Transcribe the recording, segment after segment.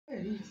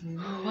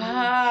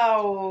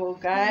Wow,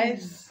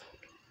 guys.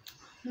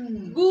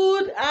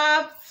 Good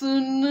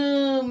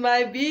afternoon,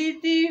 my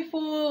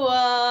beautiful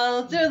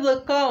ones.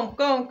 Just come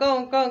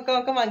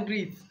and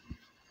greet.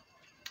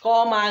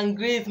 Come and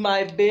greet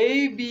my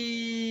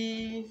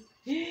baby.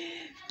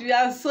 We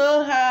are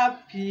so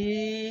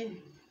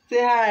happy.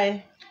 Say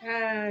hi.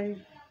 Hi.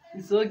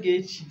 It's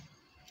Ogechi.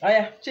 Oh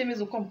yeah,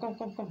 Chemizu,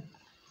 come.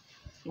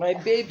 My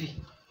baby.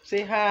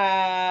 Say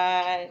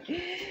hi.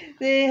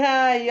 Say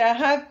hi. You're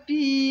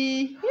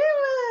happy.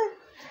 Yeah.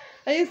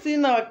 Are you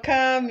seeing our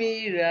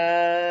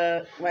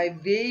camera? My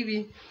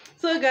baby.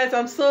 So guys,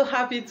 I'm so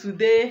happy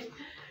today.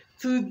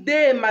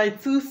 Today, my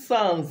two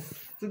sons.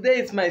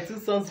 Today is my two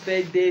sons'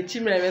 birthday,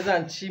 Chimremeza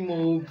and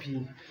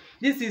Chimaobi.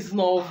 This is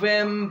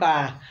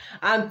November.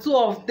 And two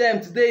of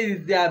them, today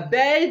is their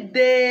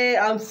birthday.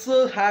 I'm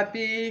so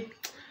happy.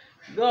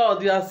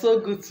 God, you are so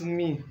good to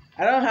me.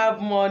 I don't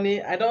have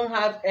money. I don't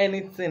have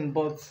anything.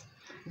 But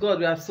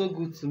God, you are so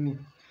good to me.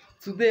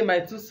 Today is my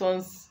two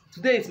sons'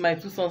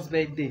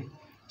 birthday.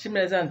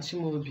 Chimremeza and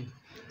Chimaobi.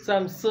 So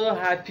I'm so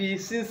happy.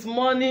 Since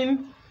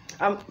morning,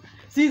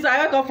 since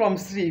I woke up from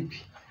sleep,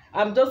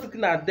 I'm just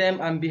looking at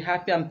them and be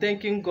happy. I'm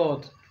thanking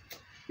God.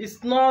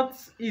 It's not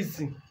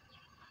easy.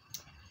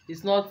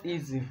 It's not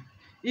easy.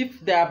 If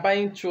they are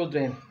buying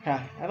children,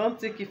 I don't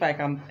think if I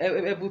can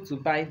able to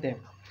buy them.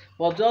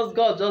 But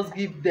God just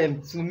give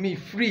them to me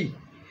free.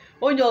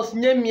 O just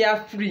nye me ya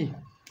free.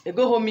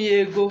 Ego home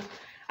ego.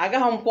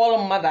 Agaghị m kwọrọ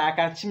mmadụ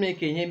aka,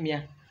 Chineke nye m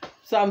ya.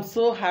 So I'm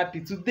so happy.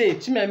 Today,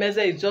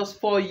 Chimremeza is just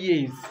 4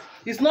 years.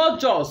 It's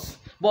not just,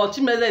 but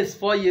Chimremeza is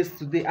 4 years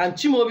today. And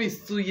Chimaobi is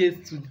 2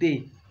 years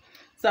today.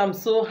 So I'm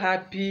so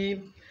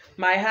happy.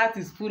 My heart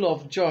is full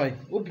of joy.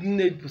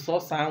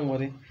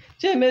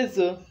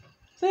 Chimezo,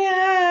 say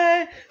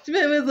hi.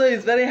 Chimezo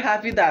is very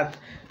happy that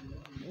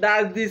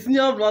the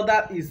senior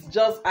brother is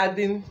just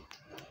adding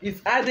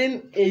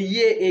a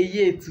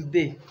year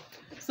today.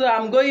 So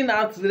I'm going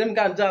out to let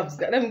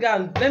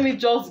me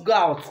just go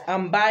out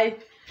and buy,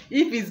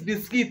 if it's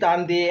biscuit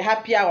and the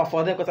happy hour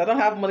for them, because I don't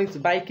have money to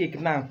buy cake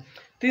now.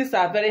 Things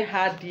are very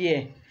hard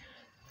here.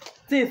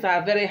 Things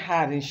are very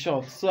hard, in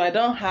short. So I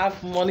don't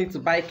have money to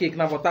buy cake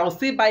now, but I'll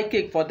still buy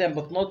cake for them,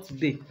 but not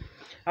today.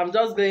 I'm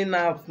just going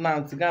out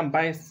now to go and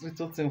buy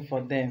little thing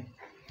for them.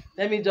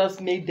 Let me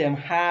just make them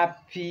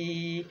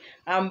happy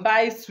and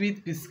buy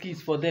sweet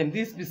biscuits for them.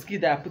 This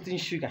biscuit they are putting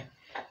sugar.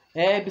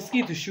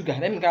 Biscuit to sugar.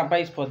 Let me go and buy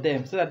it for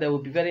them so that they will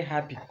be very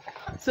happy.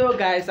 So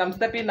guys, I'm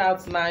stepping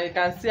out now. You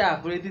can see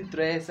I've already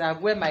dressed.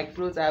 I've wear my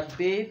clothes. I've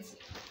bathed.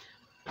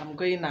 I'm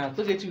going out.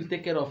 So get you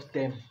take care of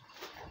them.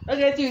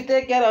 Okay, you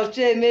take care of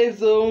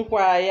Chimezo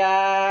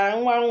Nkwaya.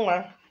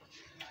 Nwa.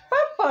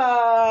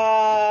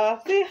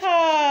 Papa, say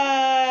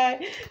hi.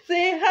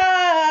 Say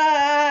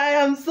hi.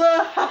 I'm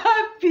so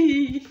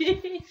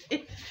happy.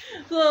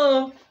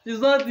 So, it's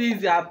not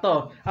easy at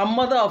all. I'm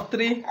mother of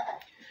 3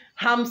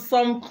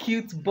 handsome,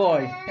 cute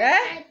boys.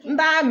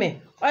 Ndami.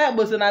 Oya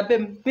boso na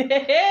bem.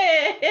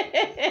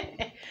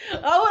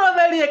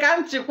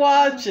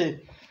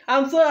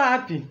 I'm so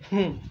happy.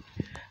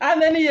 How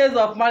many years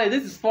of marriage?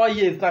 This is 4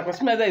 years now. Because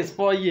Chimremeza is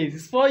 4 years.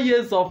 It's 4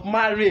 years of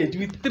marriage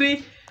with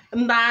 3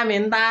 ndami.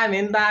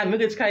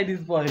 Look at carry this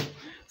boy.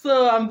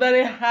 So I'm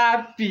very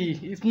happy.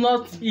 It's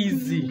not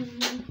easy.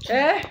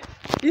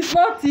 It's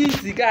not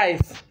easy,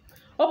 guys.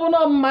 Open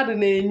up mmadụ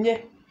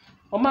na-enye.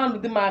 Ọmanụ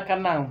dị m aka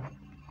now.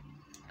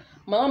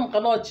 Mana m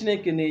kana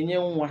Chineke na-enye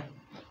nwa.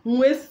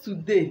 Nwa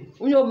today.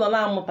 Onye ọbụla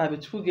na-amụtabe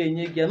Chukwu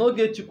ga-enye gị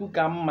n'oge Chukwu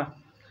ka mma.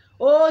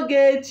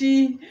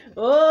 Ogechi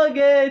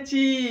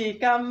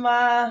ka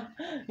mma,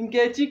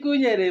 Nkechi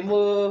nyere m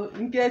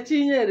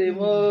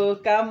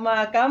ka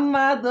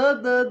mma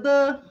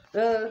do.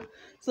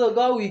 So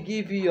God will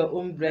give you your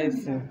own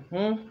blessing.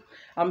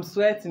 I'm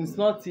sweating. It's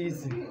not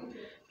easy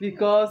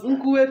because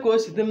nkuwe ko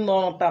shi dim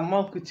no ta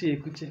ma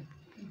kuche.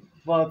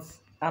 But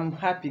I'm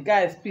happy,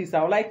 guys. Please,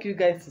 I would like you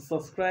guys to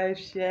subscribe,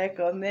 share,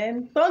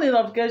 comment, turn the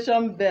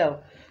notification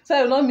bell so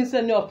you will not miss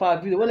any of our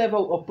videos whenever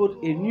we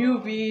upload a new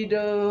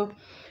video.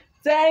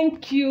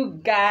 Thank you,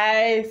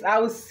 guys. I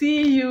will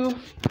see you,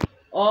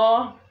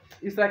 or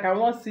it's like I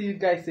won't see you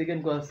guys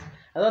again because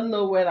I don't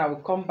know when I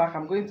will come back.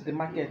 I'm going to the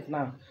market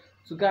now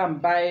to go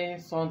and buy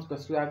something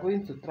because we are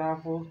going to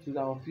travel to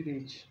our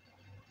village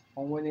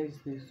on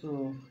Wednesday.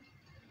 So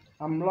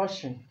I'm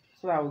rushing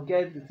so I will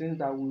get the things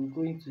that we're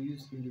going to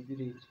use in the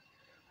village.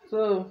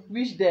 So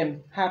wish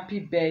them happy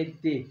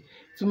birthday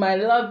to my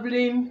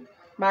lovely,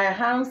 my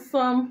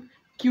handsome,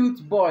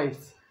 cute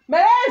boys.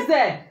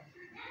 Mereze!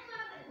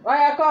 Oh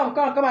yeah,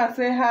 come and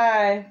say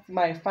hi to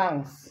my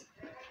fans.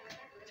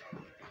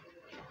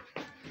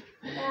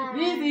 Hi.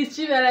 This is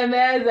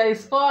Chimremeza.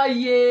 It's 4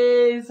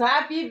 years.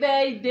 Happy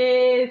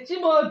birthday,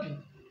 Chimaobi.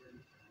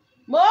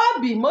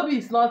 Mobi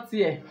is not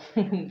here.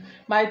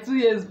 My 2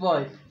 years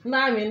boy.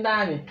 Ndami.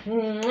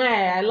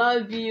 I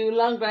love you.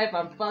 Long life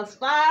and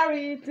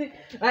prosperity.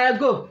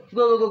 Go.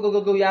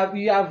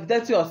 You have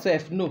dirty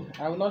yourself. No,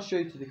 I will not show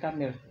you to the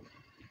camera.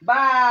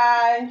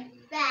 Bye.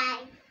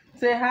 Bye.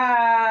 Say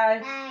hi.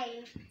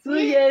 Bye. 2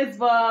 years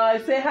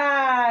boy. Say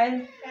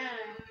hi. Bye.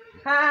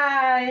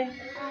 Hi.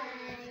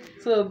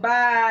 So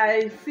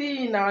bye.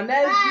 See you in our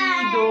next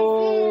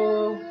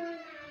video.